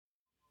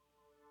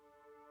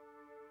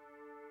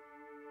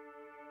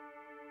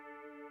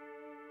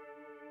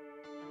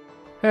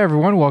Hey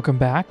everyone, welcome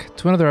back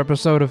to another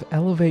episode of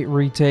Elevate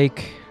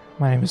Retake.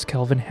 My name is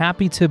Kelvin.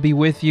 Happy to be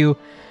with you.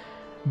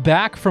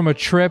 Back from a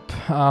trip.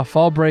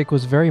 Fall break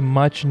was very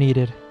much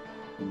needed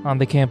on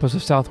the campus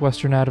of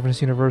Southwestern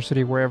Adventist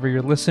University, wherever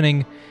you're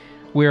listening.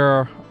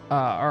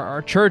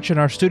 Our church and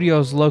our studio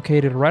is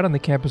located right on the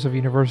campus of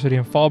university,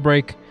 and fall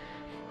break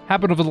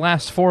happened over the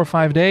last 4 or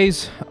 5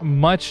 days.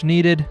 Much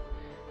needed.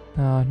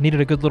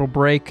 Needed a good little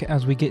break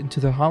as we get into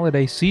the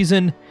holiday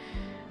season.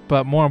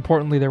 But more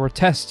importantly, there were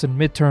tests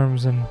and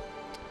midterms, and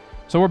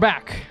so we're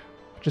back.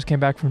 Just came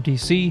back from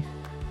D.C.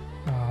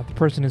 The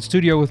person in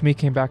studio with me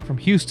came back from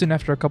Houston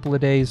after a couple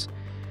of days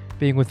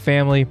being with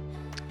family,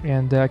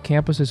 and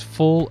campus is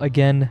full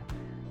again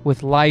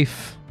with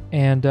life,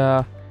 and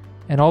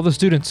all the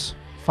students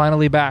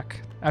finally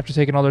back after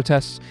taking all their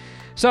tests.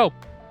 So,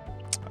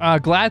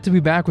 glad to be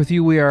back with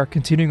you. We are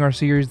continuing our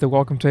series, The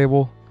Welcome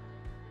Table,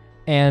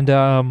 and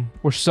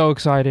we're so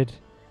excited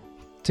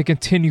to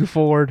continue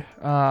forward.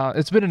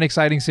 It's been an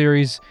exciting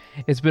series.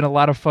 It's been a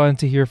lot of fun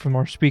to hear from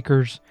our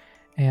speakers,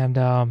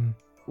 and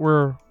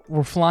we're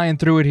flying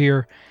through it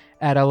here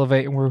at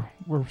Elevate, and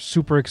we're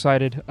super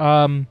excited.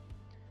 I'm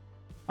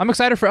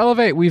excited for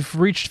Elevate. We've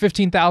reached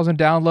 15,000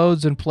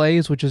 downloads and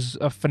plays, which is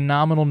a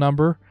phenomenal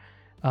number,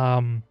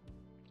 and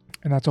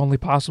that's only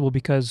possible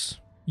because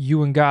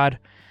you and God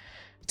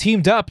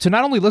teamed up to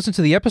not only listen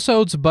to the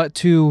episodes, but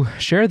to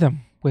share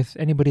them with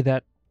anybody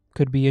that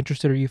could be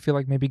interested, or you feel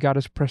like maybe God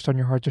has pressed on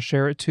your heart to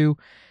share it to.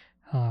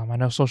 I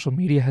know social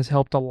media has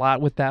helped a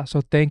lot with that, so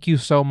thank you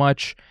so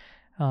much.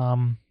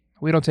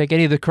 We don't take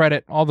any of the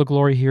credit. All the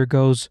glory here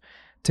goes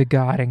to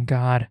God and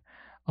God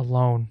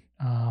alone.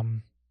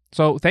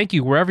 So thank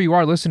you, wherever you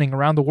are listening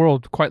around the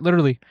world, quite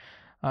literally.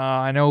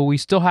 I know we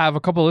still have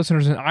a couple of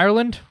listeners in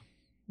Ireland.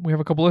 We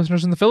have a couple of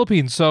listeners in the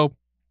Philippines. So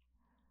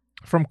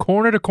from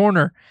corner to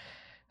corner,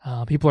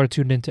 people are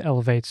tuned in to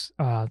Elevates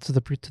to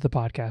the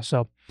podcast.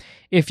 So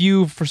if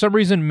you, for some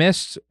reason,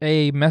 missed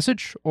a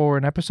message or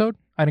an episode,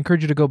 I'd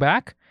encourage you to go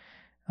back,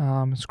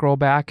 scroll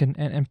back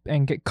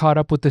and get caught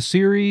up with the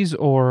series,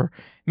 or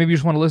maybe you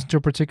just want to listen to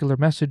a particular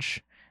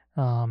message.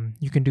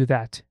 You can do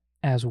that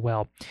as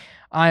well.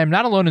 I am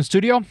not alone in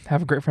studio. I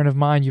have a great friend of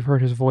mine. You've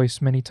heard his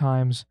voice many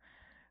times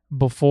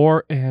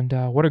before, and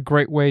what a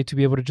great way to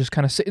be able to just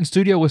kind of sit in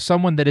studio with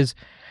someone that is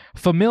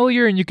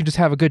familiar and you can just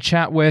have a good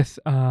chat with.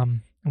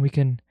 And we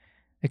can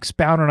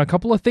expound on a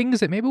couple of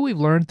things that maybe we've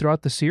learned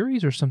throughout the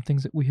series, or some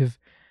things that we have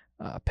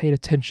paid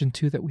attention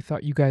to that we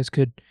thought you guys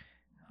could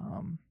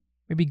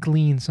maybe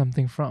glean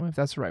something from, if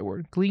that's the right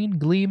word.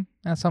 Gleam?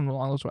 That's something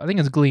along those lines. I think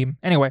it's gleam.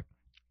 Anyway,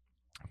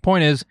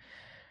 point is,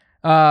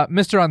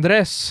 Mr.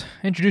 Andres,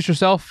 introduce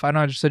yourself. I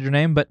know I just said your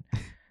name, but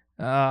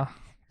tell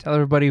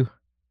everybody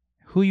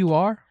who you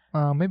are,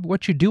 maybe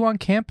what you do on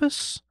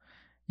campus.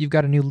 You've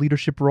got a new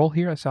leadership role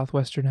here at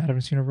Southwestern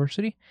Adventist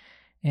University,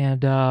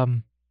 and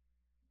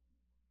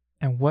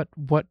what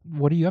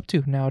are you up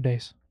to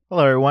nowadays?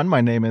 Hello, everyone.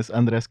 My name is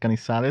Andres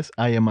Canizales.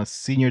 I am a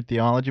senior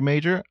theology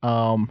major.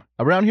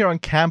 Around here on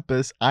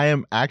campus, I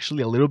am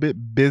actually a little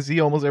bit busy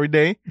almost every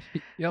day.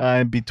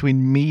 Yep.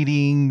 Between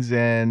meetings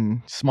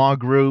and small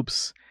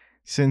groups.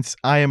 Since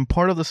I am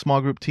part of the small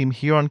group team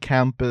here on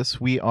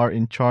campus, we are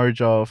in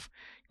charge of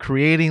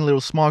creating little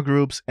small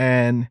groups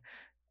and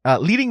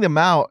leading them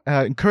out,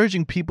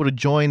 encouraging people to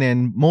join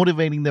and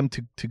motivating them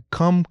to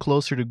come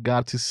closer to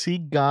God, to see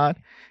God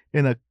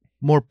in a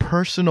more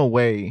personal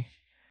way.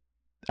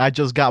 I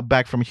just got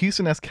back from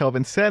Houston, as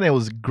Kelvin said. It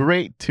was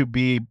great to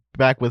be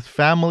back with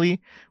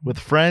family, with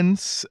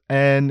friends,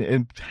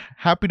 and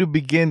happy to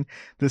begin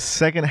the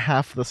second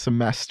half of the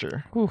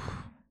semester. Oof.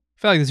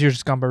 I feel like this year's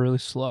just gone by really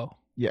slow.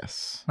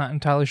 Yes. Not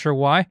entirely sure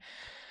why,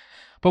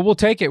 but we'll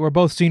take it. We're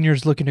both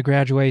seniors looking to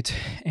graduate,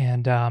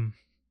 and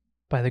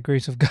by the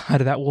grace of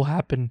God, that will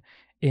happen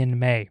in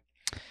May.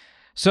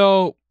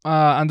 So,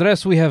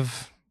 Andres, we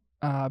have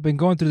been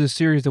going through this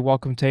series, The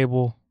Welcome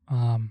Table,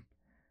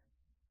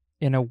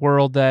 in a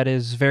world that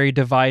is very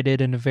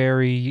divided and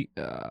very,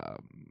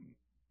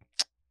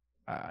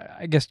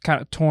 I guess,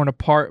 kind of torn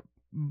apart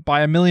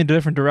by a million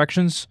different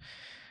directions.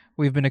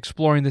 We've been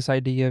exploring this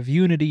idea of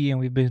unity,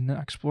 and we've been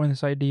exploring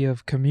this idea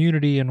of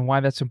community and why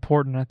that's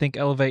important. I think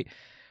Elevate,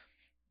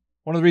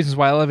 one of the reasons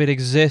why Elevate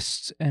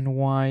exists and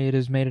why it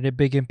has made a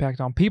big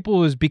impact on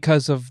people is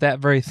because of that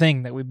very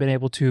thing, that we've been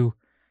able to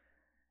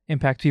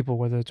impact people,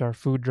 whether it's our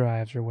food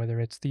drives or whether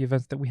it's the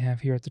events that we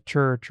have here at the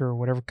church or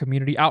whatever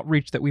community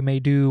outreach that we may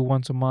do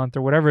once a month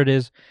or whatever it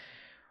is.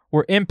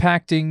 We're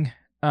impacting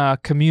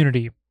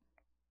community.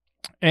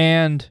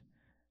 And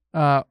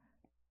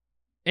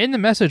in the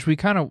message, we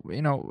kind of,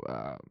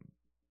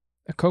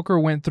 Coker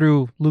went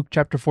through Luke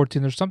chapter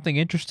 14. There's something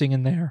interesting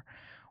in there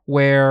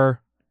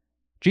where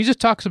Jesus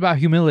talks about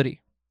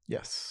humility.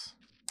 Yes.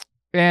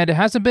 And it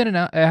hasn't been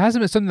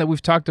something that we've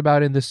talked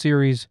about in this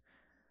series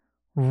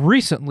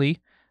recently.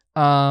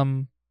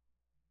 And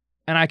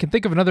I can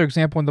think of another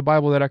example in the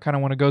Bible that I kind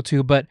of want to go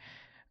to, but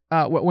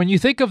when you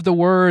think of the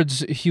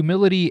words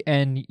humility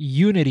and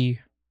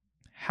unity,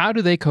 how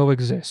do they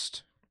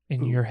coexist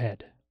in your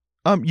head?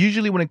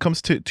 Usually when it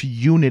comes to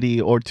unity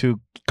or to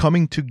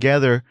coming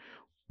together,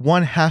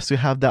 one has to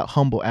have that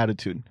humble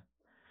attitude.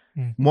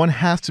 One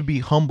has to be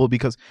humble,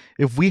 because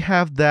if we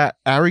have that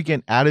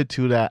arrogant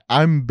attitude that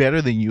I'm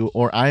better than you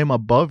or I am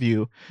above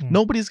you,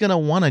 nobody's going to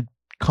want to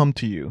come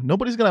to you.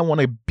 Nobody's going to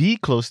want to be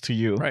close to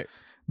you. Right.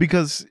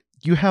 Because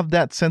you have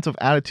that sense of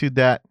attitude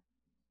that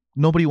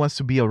nobody wants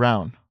to be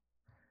around.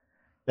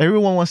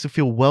 Everyone wants to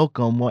feel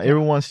welcome.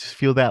 Everyone wants to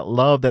feel that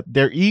love, that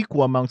they're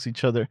equal amongst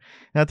each other.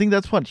 And I think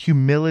that's what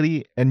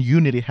humility and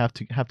unity have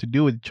to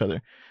do with each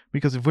other.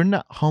 Because if we're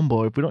not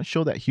humble, if we don't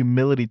show that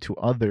humility to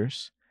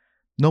others,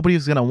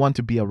 nobody's going to want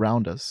to be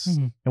around us.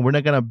 And we're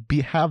not going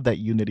to have that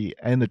unity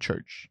in the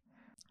church.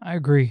 I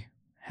agree.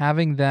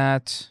 Having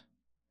that...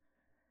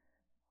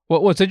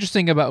 What's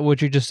interesting about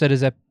what you just said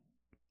is that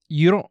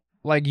you don't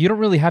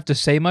really have to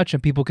say much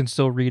and people can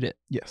still read it.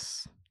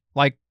 Yes.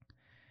 Like,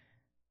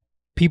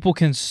 people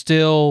can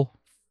still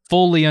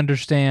fully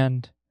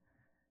understand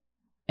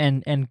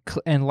and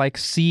like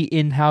see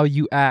in how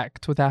you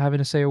act without having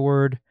to say a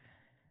word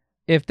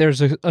if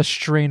there's a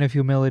strain of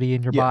humility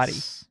in your body,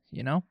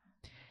 you know?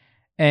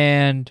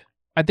 And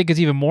I think it's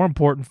even more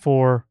important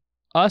for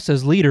us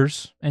as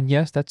leaders, and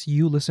yes, that's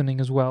you listening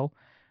as well,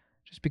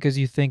 just because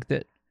you think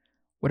that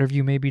whatever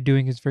you may be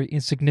doing is very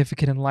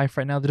insignificant in life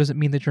right now, that doesn't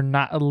mean that you're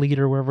not a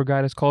leader wherever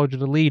God has called you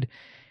to lead.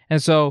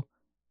 And so,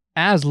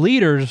 as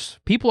leaders,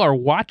 people are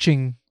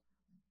watching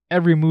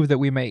every move that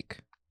we make.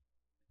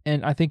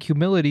 And I think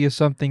humility is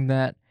something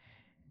that,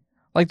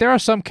 like, there are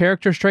some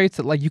character traits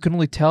that, like, you can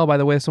only tell by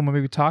the way someone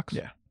maybe talks.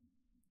 Yeah.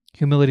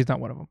 Humility is not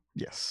one of them.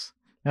 Yes.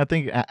 And I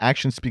think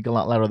actions speak a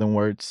lot louder than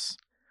words.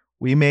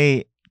 We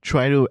may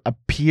try to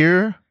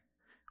appear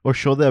or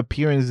show the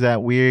appearance that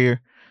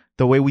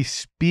the way we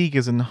speak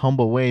is in a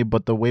humble way,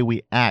 but the way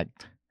we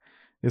act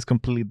is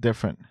completely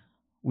different.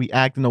 We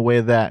act in a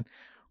way that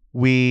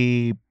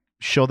we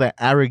show that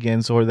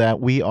arrogance or that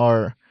we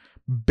are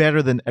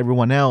better than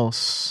everyone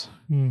else.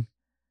 And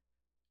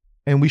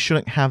we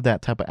shouldn't have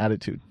that type of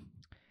attitude.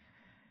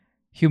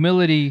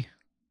 Humility,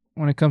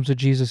 when it comes to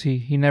Jesus,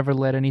 he never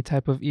let any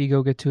type of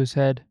ego get to his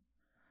head.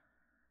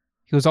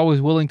 He was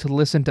always willing to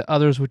listen to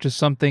others, which is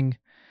something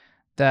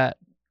that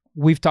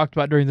we've talked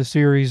about during the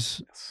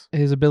series.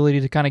 His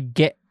ability to kind of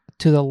get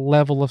to the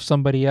level of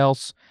somebody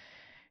else.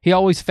 He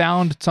always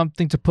found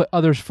something to put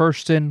others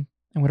first in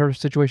whatever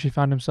situation he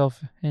found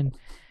himself in.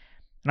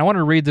 And I want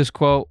to read this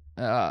quote.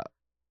 It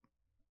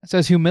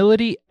says,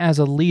 "Humility as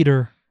a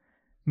leader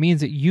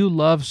means that you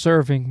love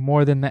serving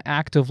more than the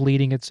act of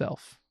leading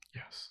itself."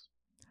 Yes.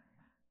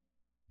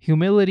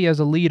 Humility as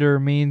a leader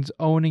means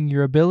owning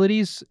your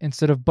abilities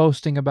instead of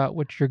boasting about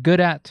what you're good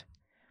at.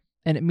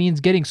 And it means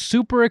getting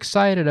super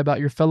excited about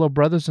your fellow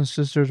brothers and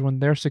sisters when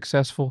they're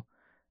successful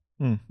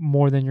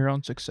more than your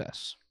own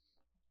success.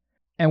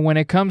 And when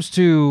it comes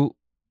to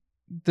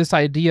this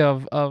idea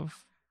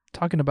of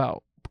talking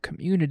about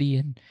community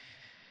and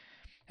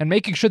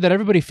making sure that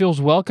everybody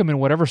feels welcome in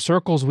whatever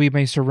circles we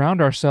may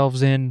surround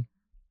ourselves in,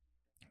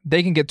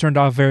 they can get turned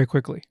off very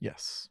quickly.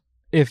 Yes.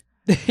 If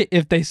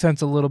they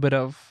sense a little bit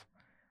of,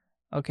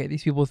 okay,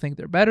 these people think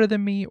they're better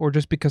than me, or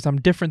just because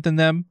I'm different than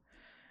them.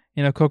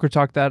 You know, Coker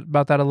talked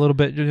about that a little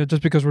bit.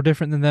 Just because we're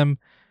different than them,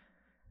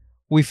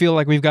 we feel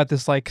like we've got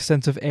this like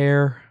sense of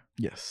air.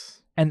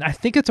 Yes. And I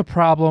think it's a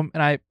problem.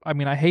 And I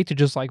mean, I hate to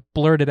just like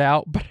blurt it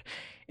out, but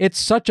it's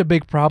such a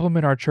big problem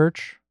in our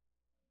church.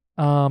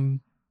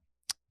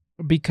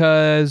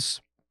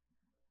 Because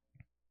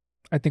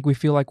I think we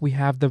feel like we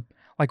have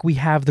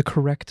the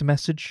correct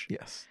message.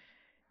 Yes.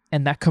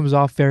 And that comes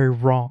off very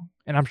wrong.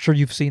 And I'm sure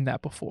you've seen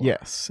that before.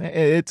 Yes.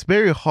 It's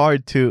very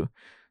hard to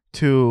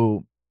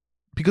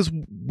because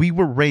we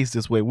were raised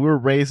this way. We were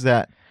raised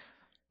that,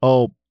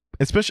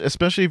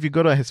 especially if you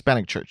go to a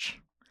Hispanic church.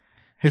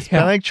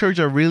 Hispanic church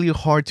are really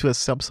hard to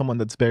accept someone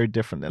that's very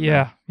different than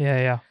them.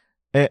 Yeah.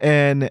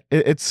 And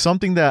it's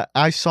something that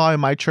I saw in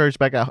my church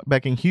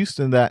back in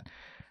Houston, that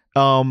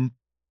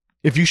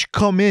if you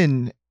come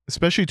in,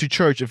 especially to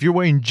church, if you're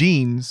wearing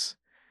jeans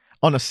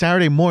on a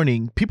Saturday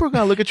morning, people are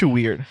going to look at you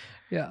weird.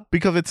 Yeah.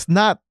 Because it's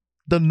not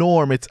the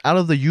norm. It's out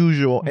of the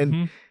usual.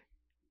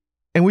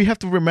 And we have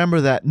to remember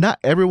that not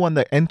everyone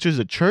that enters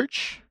a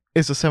church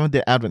is a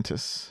Seventh-day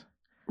Adventist.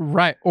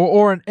 Right.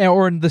 Or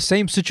in the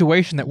same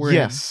situation that we're in.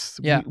 Yes.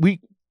 Yeah.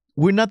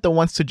 We're not the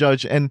ones to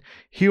judge. And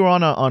here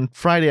on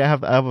Friday, I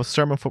have a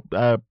sermon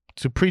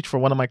to preach for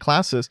one of my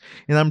classes,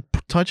 and I'm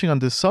touching on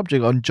this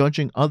subject on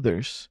judging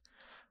others,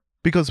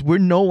 because we're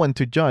no one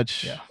to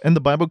judge. Yeah. And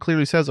the Bible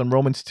clearly says in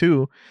Romans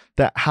 2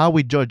 that how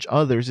we judge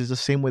others is the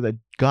same way that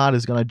God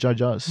is going to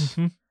judge us.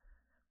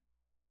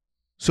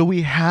 So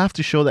we have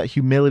to show that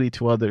humility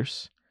to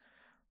others,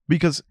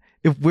 because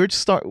if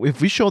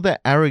we show that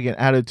arrogant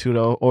attitude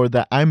or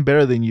that I'm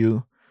better than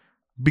you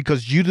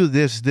because you do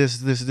this,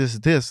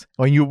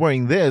 or you're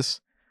wearing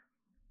this,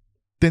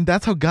 then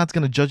that's how God's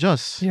going to judge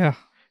us. Yeah.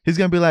 He's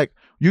going to be like,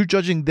 you're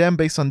judging them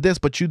based on this,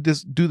 but you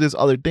do this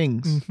other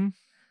things.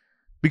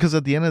 Because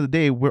at the end of the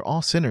day, we're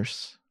all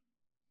sinners.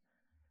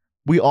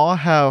 We all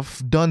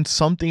have done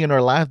something in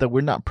our life that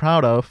we're not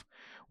proud of.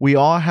 We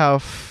all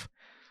have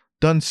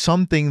done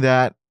something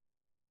that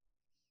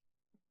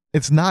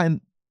it's not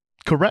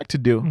correct to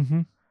do.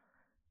 Mm-hmm.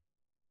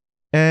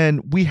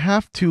 And we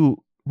have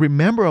to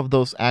remember of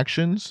those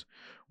actions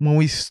when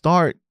we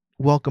start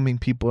welcoming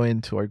people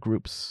into our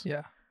groups.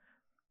 Yeah.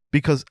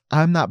 Because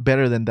I'm not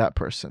better than that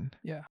person.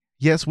 Yeah.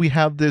 Yes, we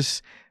have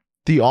this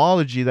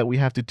theology that we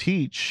have to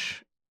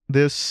teach,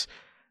 this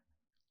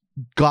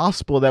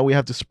gospel that we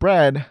have to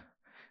spread,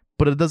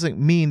 but it doesn't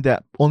mean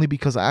that only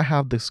because I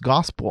have this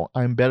gospel,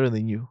 I'm better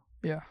than you.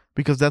 Yeah.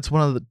 Because that's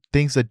one of the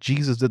things that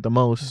Jesus did the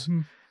most.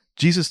 Mm-hmm.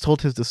 Jesus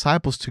told his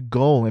disciples to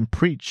go and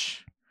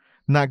preach,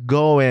 not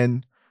go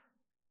and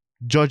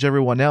judge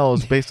everyone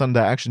else based on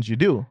the actions you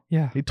do.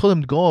 Yeah. He told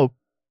them to go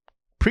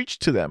preach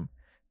to them,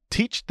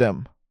 teach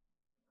them.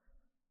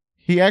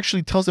 He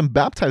actually tells them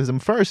baptize them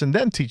first and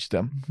then teach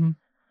them, Mm-hmm.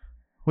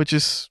 which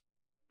is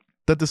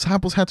the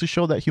disciples had to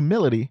show that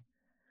humility.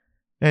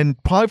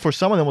 And probably for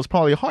some of them was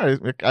probably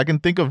hard. Like, I can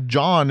think of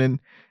John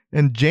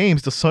and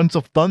James, the sons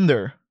of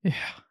thunder, Yeah.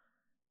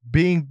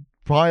 being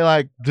probably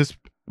like just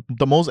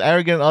the most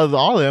arrogant of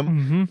all of them,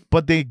 Mm-hmm.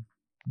 but they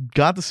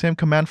got the same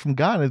command from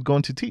God and is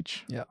going to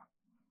teach. Yeah.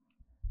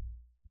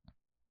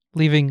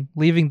 Leaving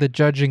the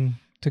judging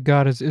to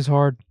God is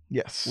hard.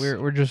 Yes.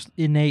 We're just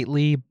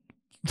innately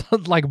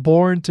like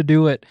born to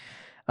do it.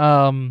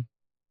 And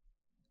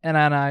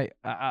I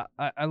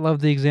love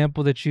the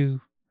example that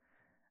you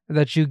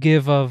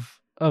give of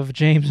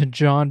James and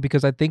John,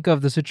 because I think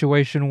of the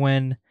situation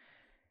when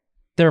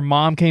their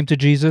mom came to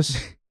Jesus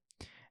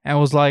and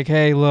was like,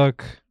 "Hey,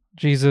 look,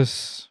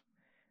 Jesus,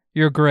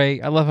 you're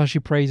great." I love how she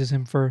praises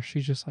him first.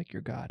 She's just like,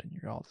 "You're God and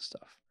you're all this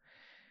stuff."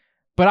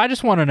 But I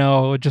just want to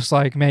know, just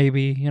like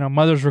maybe,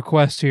 mother's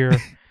request here,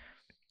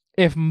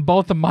 if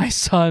both of my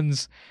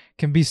sons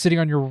can be sitting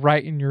on your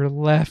right and your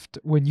left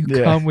when you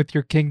come with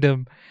your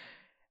kingdom.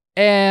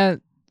 And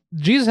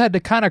Jesus had to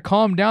kind of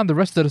calm down the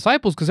rest of the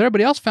disciples because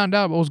everybody else found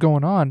out what was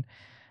going on.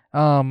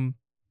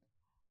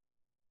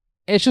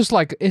 It's just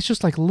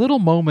like little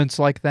moments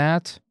like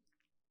that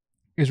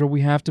is where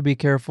we have to be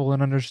careful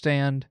and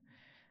understand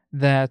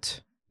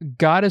that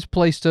God has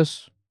placed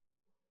us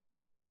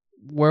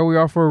where we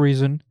are for a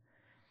reason.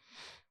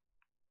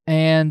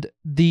 And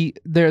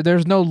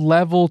there's no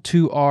level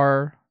to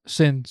our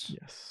sins.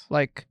 Yes.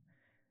 Like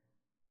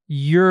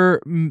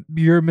your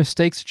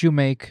mistakes that you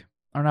make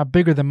are not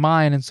bigger than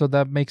mine, and so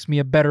that makes me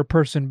a better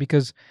person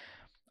because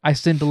I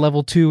sinned to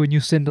level 2 and you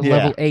sinned to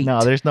level 8.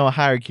 No, there's no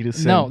hierarchy to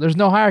sin. No, there's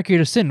no hierarchy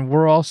to sin.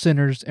 We're all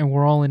sinners and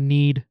we're all in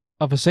need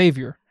of a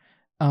savior.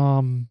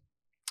 And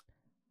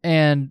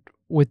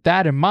with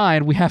that in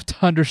mind, we have to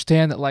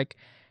understand that like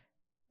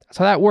that's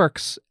how that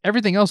works.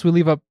 Everything else we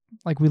leave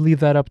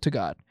that up to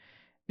God.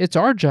 It's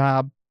our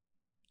job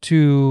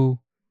to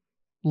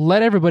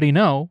let everybody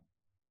know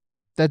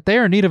that they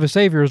are in need of a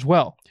savior as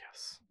well.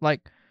 Yes.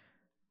 Like,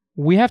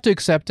 we have to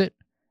accept it,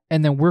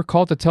 and then we're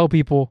called to tell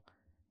people,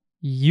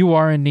 you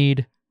are in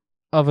need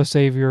of a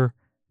savior,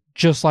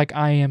 just like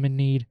I am in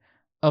need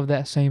of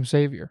that same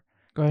savior.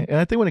 Go ahead. And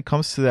I think when it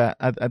comes to that,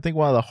 I think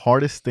one of the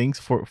hardest things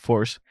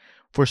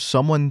for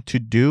someone to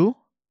do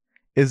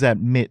is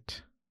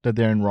admit that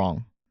they're in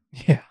wrong.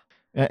 Yeah.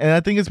 And I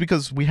think it's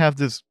because we have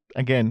this,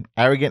 again,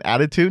 arrogant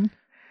attitude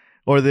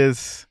or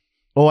this,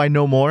 oh, I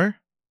know more.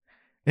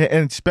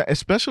 And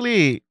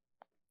especially,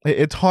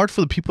 it's hard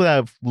for the people that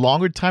have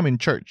longer time in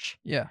church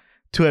Yeah.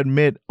 to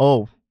admit,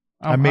 oh,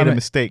 I made a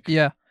mistake.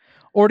 Yeah.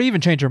 Or to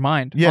even change your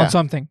mind on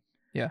something.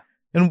 Yeah.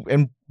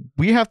 And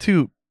we have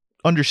to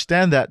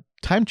understand that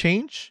time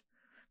change,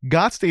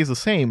 God stays the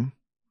same,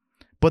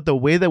 but the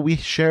way that we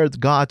share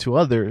God to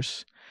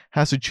others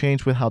has to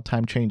change with how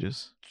time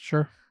changes.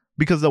 Sure.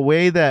 Because the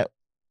way that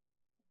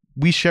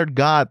we shared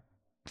God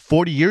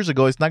 40 years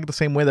ago is not the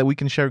same way that we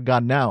can share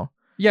God now.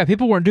 Yeah,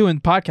 people weren't doing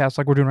podcasts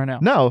like we're doing right now.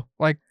 No.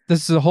 Like,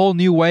 this is a whole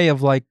new way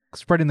of like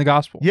spreading the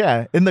gospel.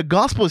 Yeah, and the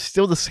gospel is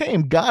still the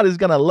same. God is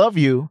going to love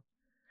you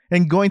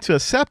and going to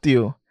accept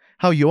you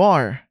how you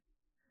are.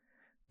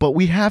 But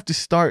we have to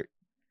start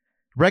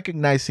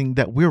recognizing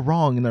that we're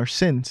wrong in our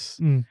sins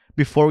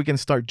before we can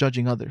start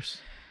judging others.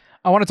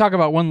 I want to talk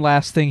about one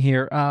last thing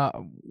here.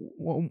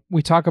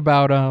 We talk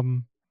about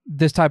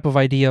this type of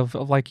idea of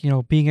like,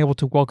 being able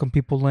to welcome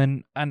people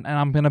in. And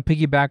I'm going to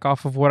piggyback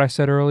off of what I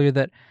said earlier,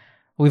 that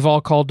we've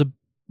all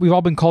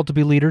been called to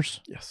be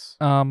leaders. Yes.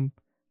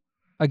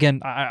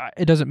 Again,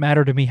 it doesn't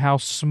matter to me how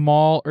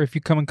small, or if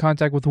you come in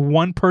contact with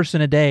one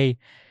person a day,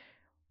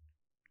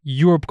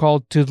 you are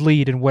called to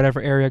lead in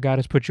whatever area God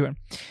has put you in.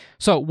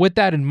 So with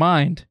that in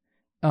mind,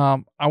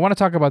 I want to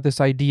talk about this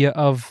idea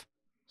of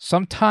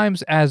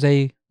sometimes as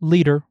a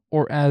leader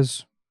or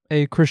as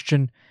a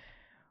Christian,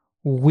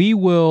 we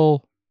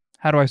will,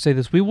 how do I say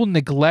this? We will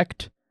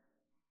neglect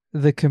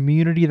the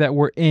community that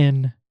we're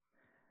in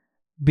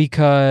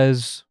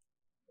because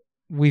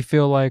we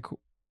feel like,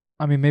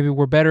 maybe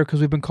we're better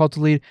because we've been called to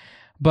lead,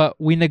 but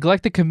we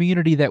neglect the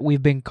community that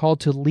we've been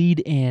called to lead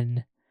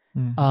in.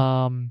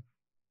 Mm-hmm.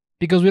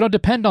 Because we don't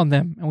depend on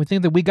them, and we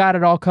think that we got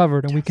it all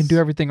covered and we can do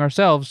everything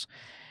ourselves.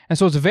 And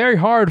so it's very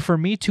hard for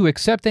me to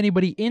accept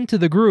anybody into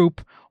the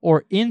group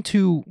or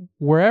into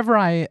wherever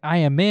I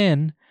am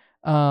in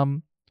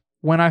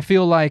when I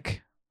feel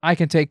like I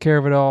can take care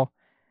of it all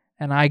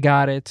and I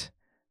got it.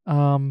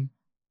 And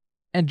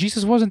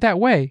Jesus wasn't that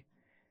way.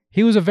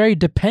 He was a very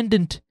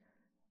dependent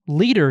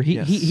leader.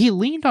 Yes. He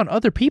leaned on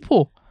other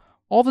people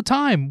all the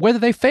time, whether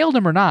they failed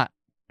him or not.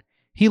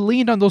 He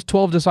leaned on those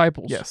 12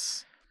 disciples.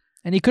 Yes.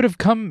 And he could have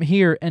come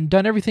here and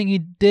done everything he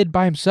did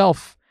by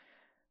himself,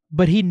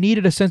 but he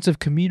needed a sense of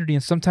community.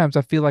 And sometimes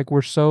I feel like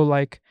we're so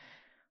like,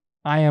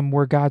 I am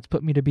where God's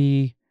put me to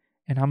be,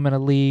 and I'm going to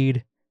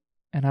lead,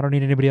 and I don't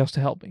need anybody else to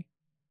help me.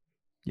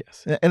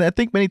 Yes. And I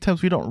think many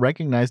times we don't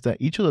recognize that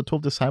each of the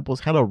 12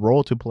 disciples had a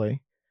role to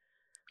play.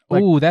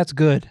 Like- Ooh, that's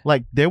good.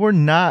 Like, they were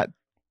not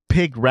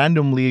picked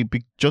randomly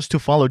just to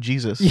follow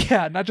Jesus.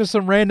 Yeah, not just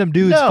some random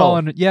dudes No.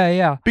 following.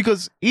 Yeah.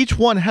 Because each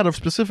one had a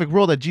specific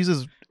role that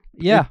Jesus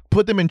Yeah.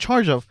 put them in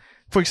charge of.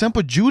 For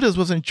example, Judas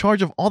was in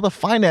charge of all the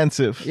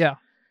finances. Yeah.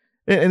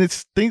 And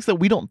it's things that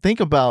we don't think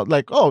about.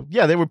 Like, oh,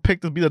 yeah, they were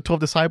picked to be the 12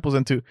 disciples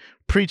and to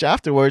preach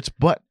afterwards.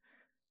 But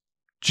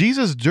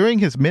Jesus, during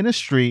his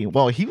ministry,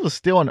 while he was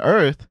still on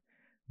earth,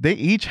 they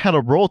each had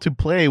a role to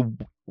play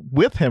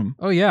with him.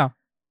 Oh, yeah.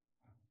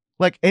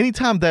 Like,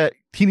 anytime that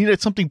he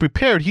needed something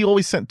prepared, he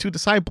always sent 2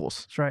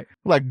 disciples. That's right.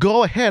 Like,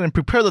 go ahead and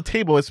prepare the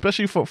table,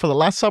 especially for the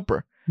Last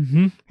Supper.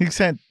 Mm-hmm. He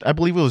sent, I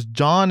believe it was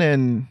John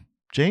and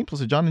James. Was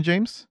it John and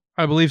James?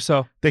 I believe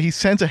so. That he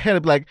sent ahead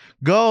of like,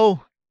 go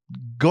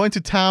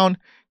into town,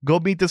 go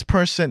meet this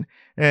person,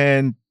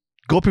 and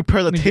go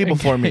prepare the table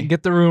for me.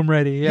 Get the room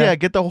ready. Yeah.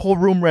 Get the whole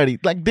room ready.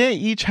 Like, they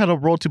each had a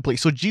role to play.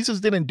 So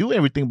Jesus didn't do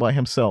everything by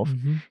himself.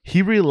 Mm-hmm.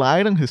 He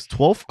relied on his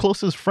 12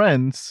 closest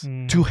friends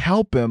Mm. to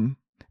help him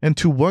and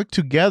to work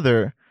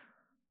together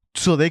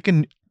so they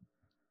can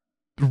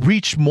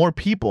reach more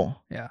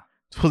people. Yeah.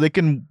 So they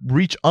can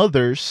reach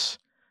others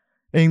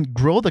and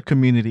grow the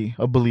community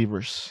of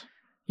believers.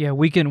 Yeah,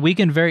 we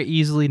can very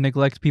easily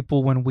neglect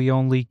people when we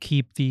only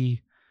keep the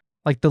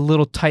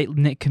little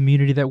tight-knit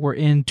community that we're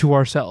in to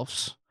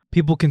ourselves.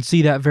 People can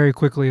see that very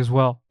quickly as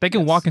well. They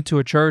can Yes. walk into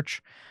a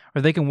church,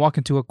 or they can walk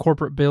into a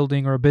corporate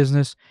building or a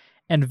business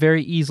and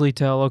very easily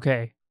tell,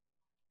 okay,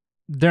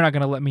 they're not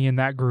going to let me in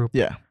that group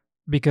Yeah.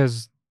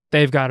 because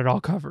they've got it all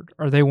covered,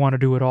 or they want to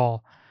do it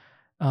all.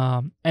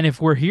 And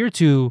if we're here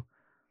to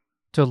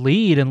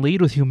lead and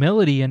lead with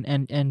humility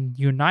and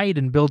unite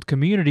and build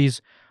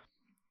communities,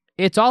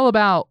 it's all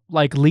about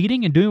like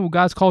leading and doing what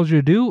God's called you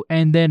to do,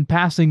 and then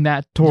passing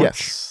that torch.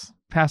 Yes.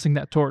 Passing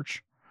that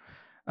torch.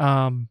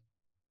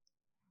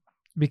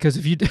 Because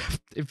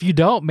if you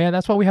don't, man,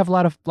 that's why we have a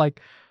lot of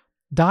like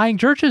dying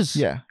churches.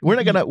 Yeah. We're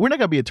not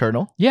gonna be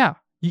eternal. Yeah.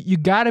 You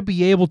got to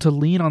be able to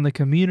lean on the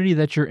community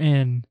that you're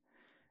in,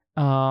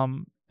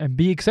 and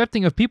be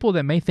accepting of people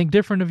that may think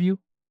different of you,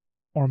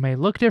 or may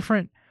look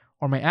different,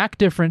 or may act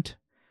different,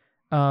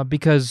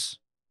 because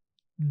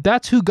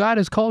that's who God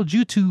has called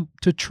you to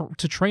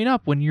train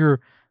up when you're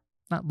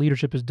not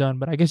leadership is done,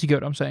 but I guess you get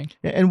what I'm saying.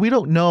 And we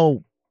don't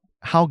know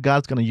how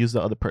God's gonna use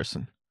the other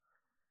person.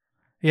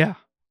 Yeah.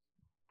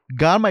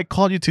 God might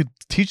call you to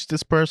teach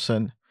this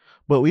person,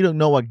 but we don't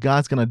know what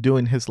God's gonna do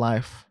in his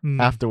life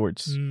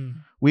afterwards.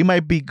 We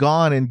might be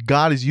gone and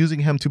God is using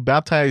him to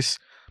baptize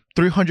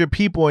 300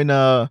 people in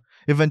a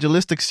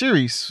evangelistic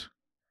series.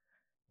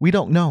 We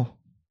don't know.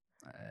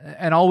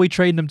 And all we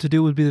trained them to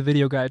do would be the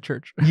video guy at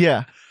church.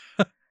 Yeah.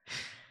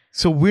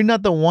 So we're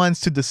not the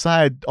ones to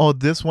decide, oh,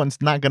 this one's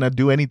not going to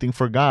do anything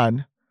for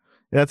God.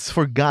 That's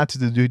for God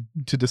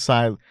to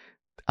decide.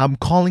 I'm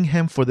calling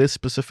him for this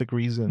specific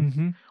reason.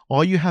 Mm-hmm.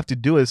 All you have to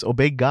do is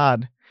obey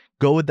God.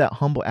 Go with that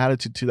humble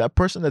attitude to that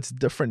person that's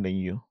different than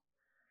you,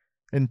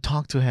 and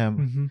talk to him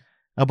Mm-hmm.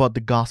 about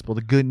the gospel,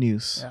 the good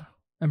news. Yeah.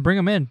 And bring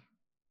them in.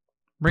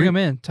 Bring them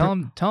in. Tell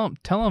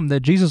them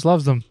that Jesus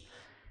loves them,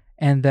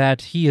 and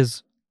that he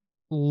is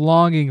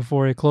longing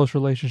for a close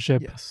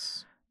relationship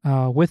Yes.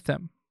 with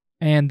them.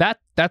 And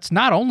that's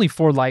not only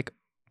for like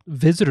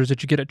visitors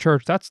that you get at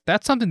church. That's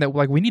something that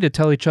like we need to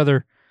tell each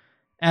other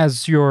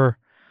as your,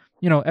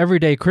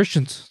 everyday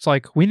Christians. It's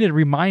like we need to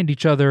remind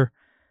each other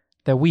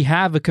that we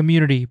have a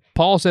community.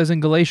 Paul says in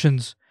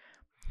Galatians,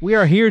 we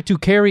are here to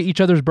carry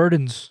each other's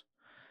burdens.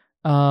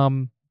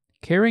 Carrying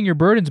your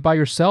burdens by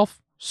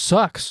yourself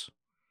sucks.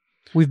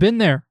 We've been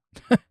there.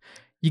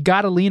 You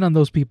got to lean on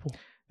those people.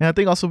 And I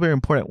think also very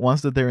important,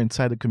 once that they're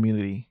inside the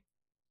community,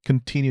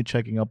 continue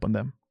checking up on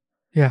them.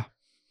 Yeah.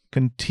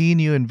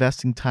 Continue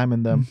investing time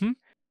in them. Mm-hmm.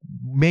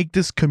 Make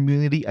this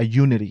community a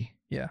unity.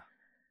 Yeah.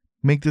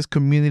 Make this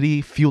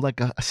community feel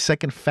like a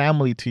second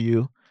family to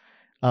you.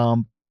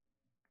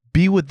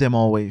 Be with them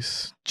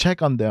always.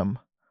 Check on them.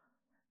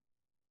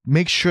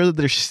 Make sure that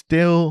they're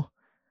still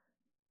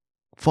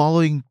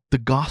following the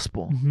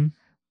gospel. Mm-hmm.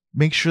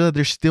 Make sure that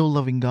they're still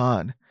loving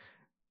God,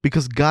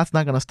 because God's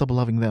not going to stop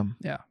loving them.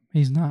 Yeah,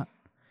 he's not.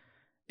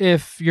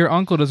 If your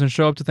uncle doesn't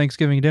show up to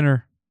Thanksgiving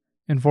dinner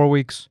in 4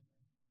 weeks,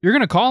 you're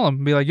going to call him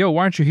and be like, yo,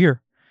 why aren't you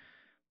here?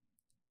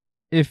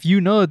 If you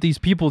know that these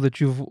people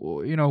that you've,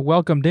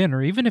 welcomed in,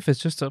 or even if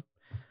it's just a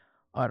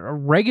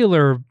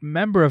regular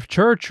member of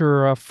church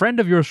or a friend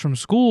of yours from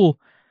school,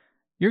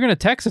 you're going to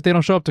text if they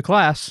don't show up to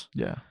class.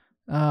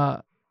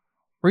 Yeah.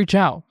 Reach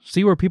out,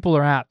 see where people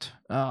are at.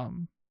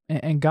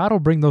 And God will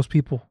bring those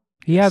people.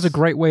 He has a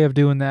great way of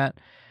doing that.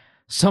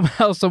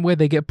 somehow, some way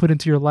they get put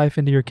into your life,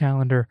 into your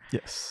calendar.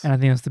 Yes. And I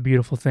think that's the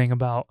beautiful thing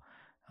about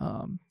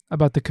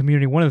the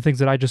community. One of the things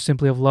that I just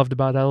simply have loved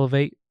about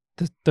Elevate,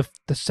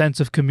 the sense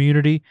of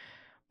community,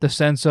 the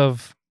sense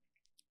of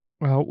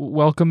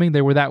welcoming.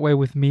 They were that way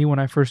with me when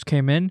I first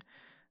came in,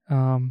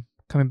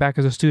 coming back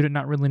as a student,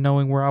 not really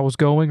knowing where I was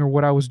going or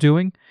what I was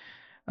doing.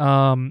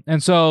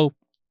 And so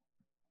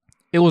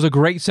it was a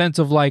great sense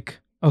of like,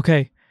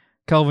 okay,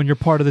 Kelvin, you're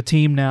part of the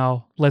team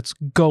now. Let's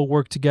go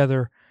work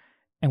together.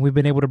 And we've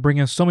been able to bring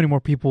in so many more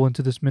people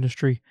into this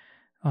ministry.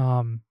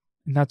 And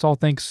that's all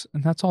thanks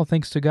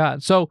to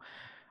God. So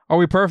are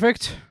we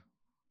perfect?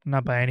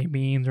 Not by any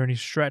means or any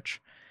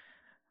stretch.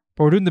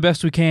 But we're doing the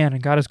best we can,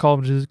 and God has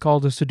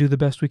called us to do the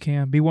best we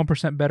can. Be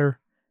 1% better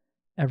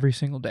every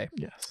single day.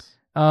 Yes.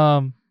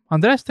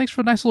 Andres, thanks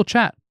for a nice little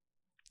chat.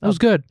 That was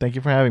good. Thank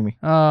you for having me.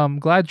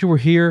 Glad you were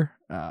here.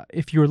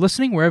 If you're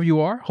listening, wherever you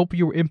are, hope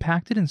you were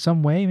impacted in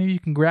some way. Maybe you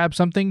can grab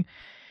something.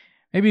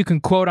 Maybe you can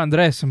quote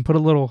Andres and put a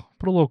little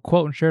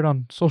quote and share it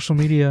on social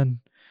media and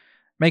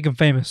make him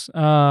famous.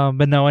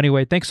 But no,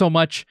 anyway, thanks so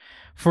much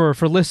for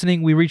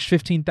listening. We reached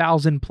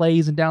 15,000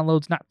 plays and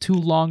downloads not too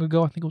long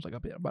ago. I think it was like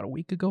about a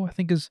week ago, I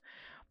think is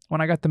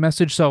when I got the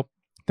message. So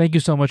thank you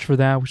so much for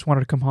that. We just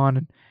wanted to come on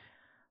and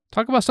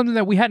talk about something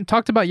that we hadn't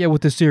talked about yet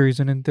with this series,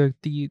 and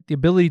the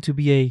ability to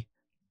be a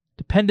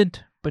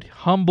dependent but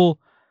humble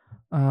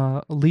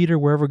leader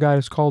wherever God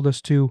has called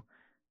us to.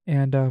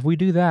 And if we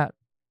do that,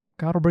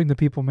 God will bring the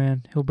people,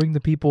 man. He'll bring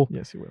the people.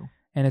 Yes, he will.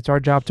 And it's our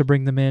job to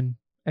bring them in,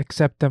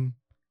 accept them,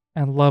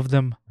 and love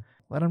them.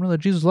 Let them know that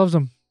Jesus loves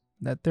them,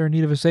 that they're in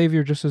need of a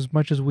Savior just as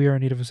much as we are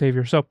in need of a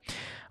Savior. So,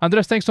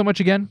 Andres, thanks so much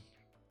again.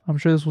 I'm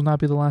sure this will not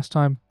be the last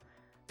time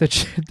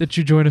that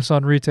you join us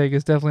on Retake.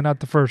 It's definitely not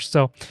the first.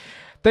 So,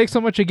 thanks so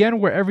much again,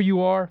 wherever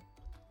you are,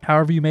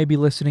 however you may be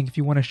listening. If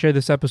you want to share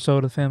this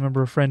episode, a family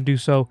member or friend, do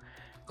so.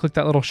 Click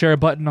that little share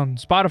button on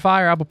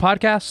Spotify or Apple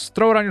Podcasts.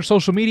 Throw it on your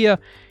social media.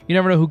 You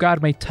never know who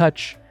God may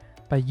touch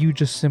by you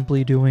just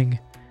simply doing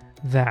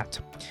that.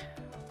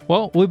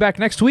 Well, we'll be back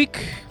next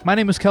week. My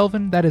name is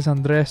Kelvin. That is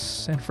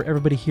Andres. And for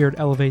everybody here at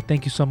Elevate,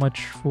 thank you so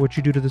much for what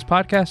you do to this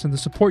podcast and the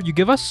support you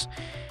give us.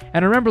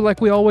 And remember,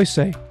 like we always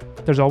say,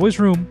 there's always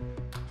room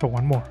for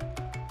one more.